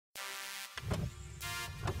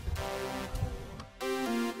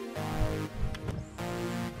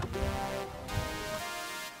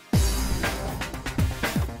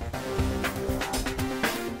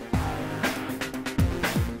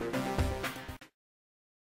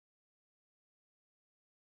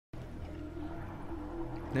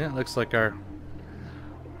Yeah, it looks like our...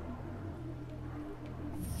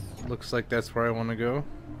 Looks like that's where I want to go.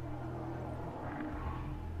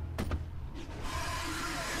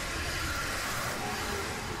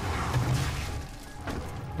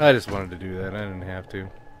 I just wanted to do that. I didn't have to.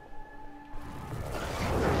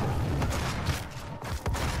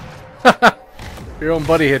 Your own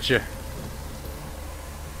buddy hit you.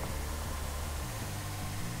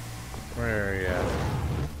 Where are you at?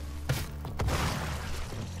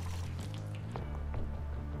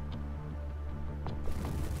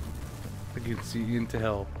 I can see into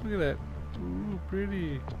hell. Look at that. Ooh,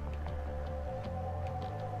 pretty.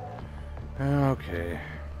 Okay.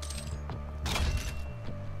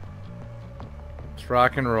 Let's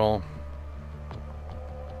rock and roll.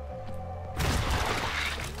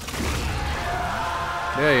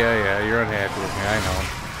 Yeah. You're unhappy with me. I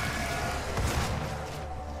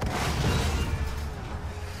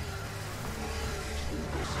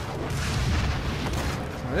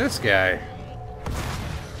know. This guy.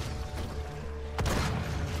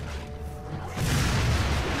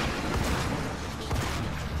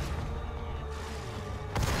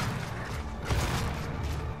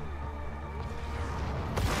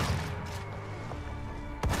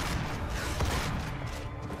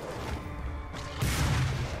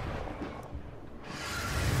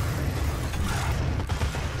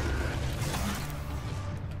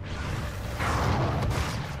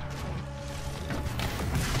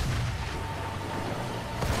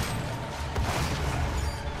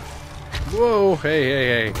 Whoa!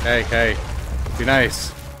 Hey! Be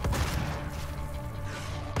nice.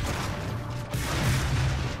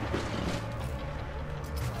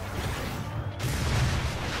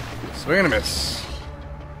 Swing and a miss.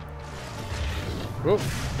 Whoa!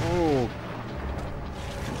 Oh!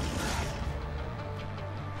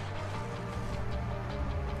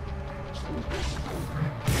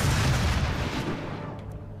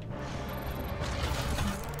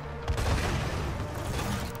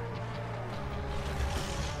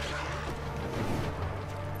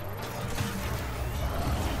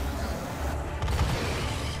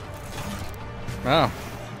 Oh.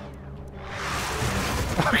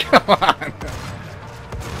 Oh, come on.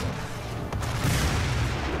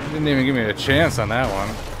 Didn't even give me a chance on that one.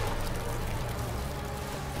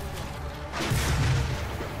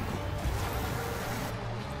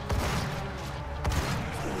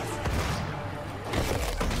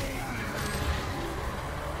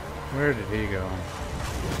 Where did he go?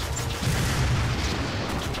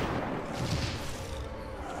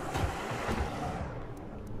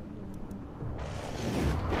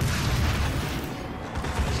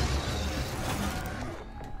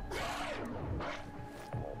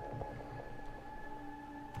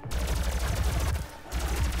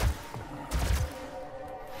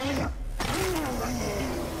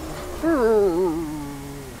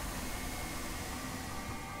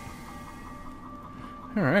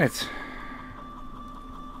 All right.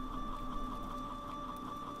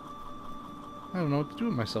 I don't know what to do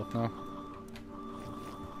with myself now.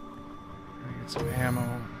 I get some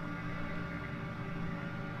ammo.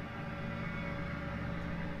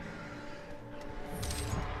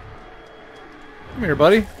 Come here,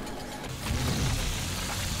 buddy.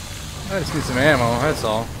 I just need some ammo, that's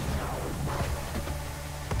all.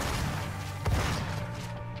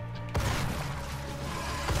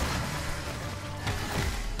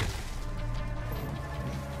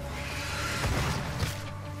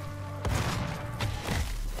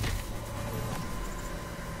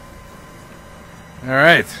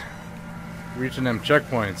 Alright. Reaching them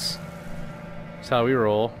checkpoints. That's how we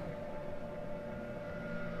roll.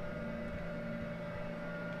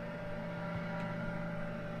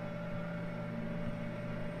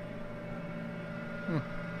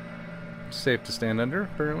 Safe to stand under,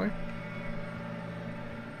 apparently.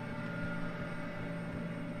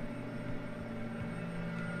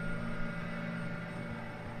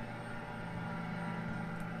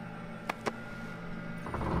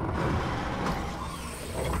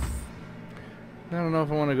 I don't know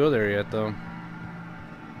if I want to go there yet, though.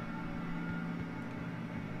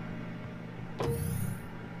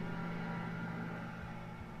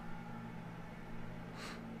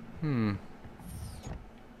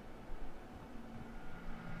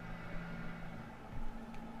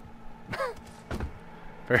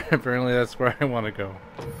 Apparently that's where I want to go.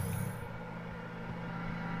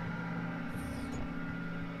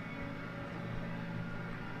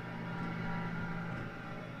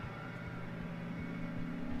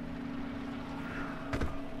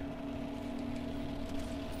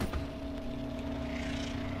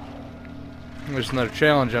 There's another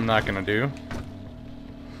challenge I'm not going to do.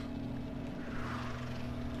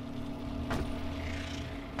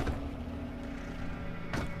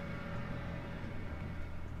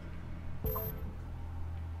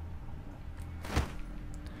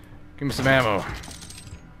 Give me some ammo.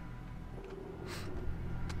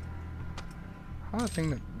 Oh, that thing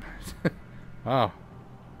that... wow.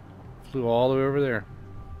 Flew all the way over there.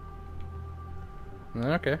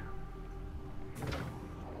 Okay.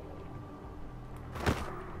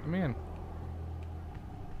 Come in.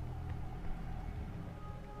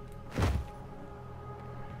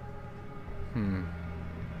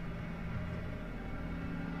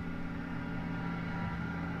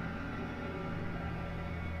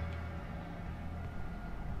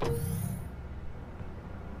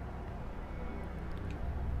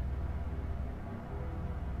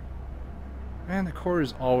 Man, the core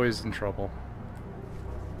is always in trouble.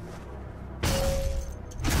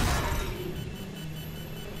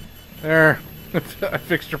 There. I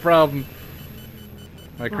fixed your problem.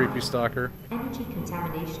 My creepy stalker. Energy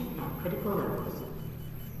contamination at critical levels.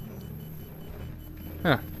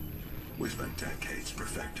 Huh. We spent decades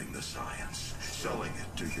perfecting the science, selling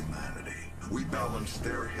it to humanity. We balanced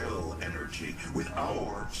their hell energy with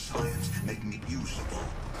our science, making it usable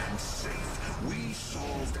and safe. We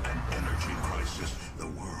solved an energy crisis the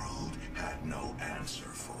world had no answer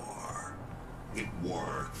for. It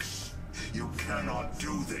works. You cannot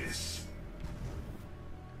do this.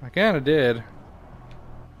 I kinda did.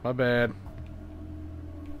 My bad.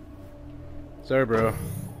 Sorry, bro.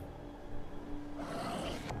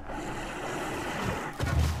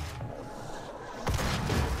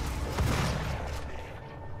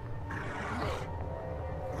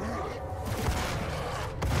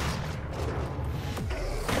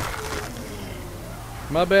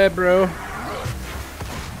 My bad, bro.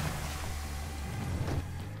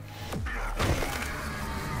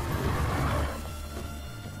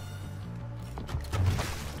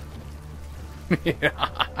 Yeah.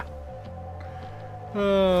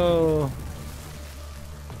 Oh.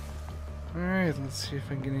 Alright, let's see if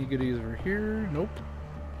I can get any goodies over here. Nope.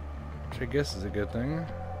 Which I guess is a good thing.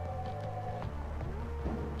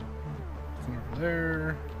 Nothing over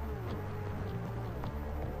there.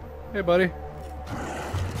 Hey, buddy.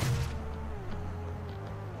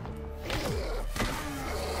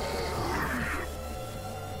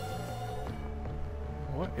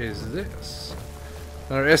 What is this?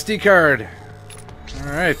 Another SD card.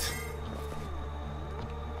 Alright.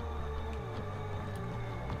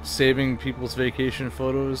 Saving people's vacation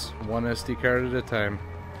photos, one SD card at a time.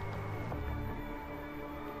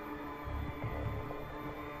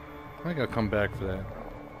 I think I'll come back for that.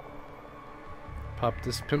 Pop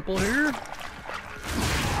this pimple here.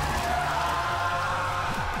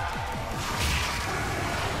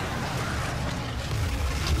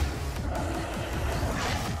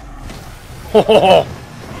 Oh,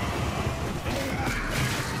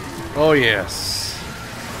 oh yes.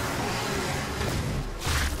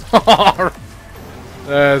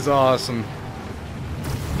 That's awesome.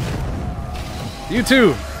 You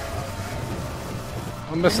too.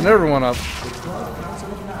 I'm messing everyone up.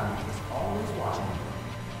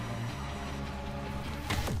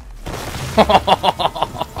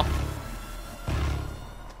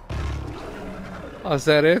 Oh, is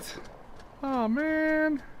that it? Oh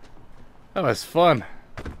man. That was fun.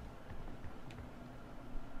 I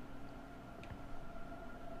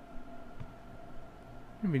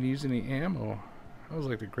didn't even use any ammo. That was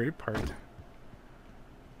like the great part.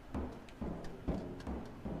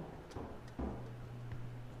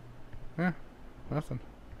 Eh, nothing.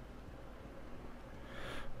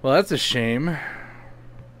 Well, that's a shame. I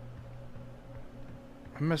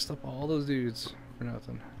messed up all those dudes for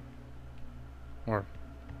nothing. Or,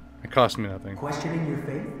 it cost me nothing. Questioning your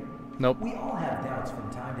faith? Nope. We all have doubts from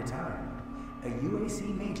time to time. A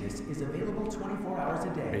UAC Magus is available 24 hours a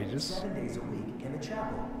day, Magus? 7 days a week in the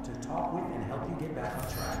chapel to talk with and help you get back on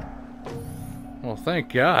track. Well,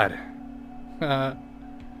 thank God. I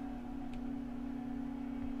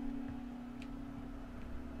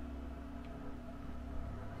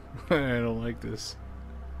don't like this.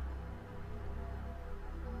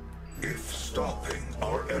 If stopping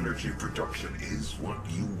our energy production is what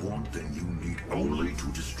you want, then you need only to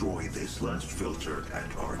destroy this last filter,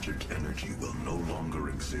 and Argent energy will no longer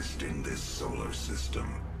exist in this solar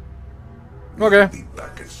system. Okay. We'll be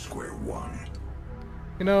back at square one.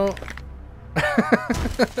 You know...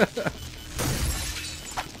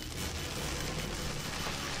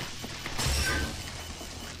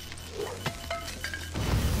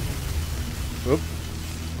 Oop.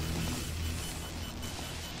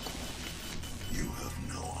 You have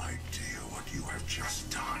no idea what you have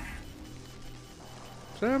just done.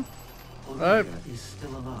 Sam? Olivia is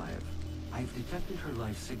still alive. I've detected her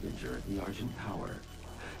life signature at the Argent Tower.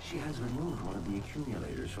 She has removed one of the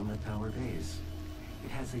accumulators from the tower base.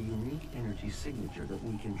 It has a unique energy signature that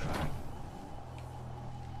we can track.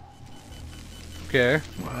 Okay.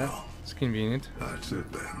 Well, It's convenient. that's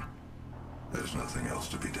it then. There's nothing else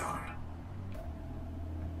to be done.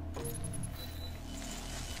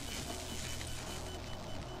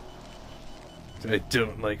 I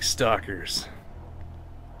don't like stalkers.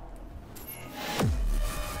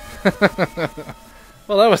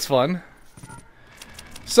 Well, that was fun.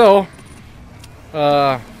 So,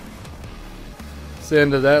 it's the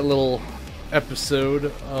end of that little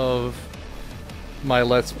episode of my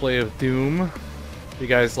Let's Play of Doom. If you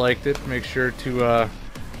guys liked it, make sure to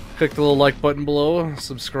click the little like button below,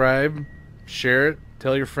 subscribe, share it,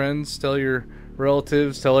 tell your friends, tell your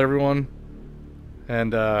relatives, tell everyone,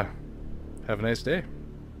 and have a nice day.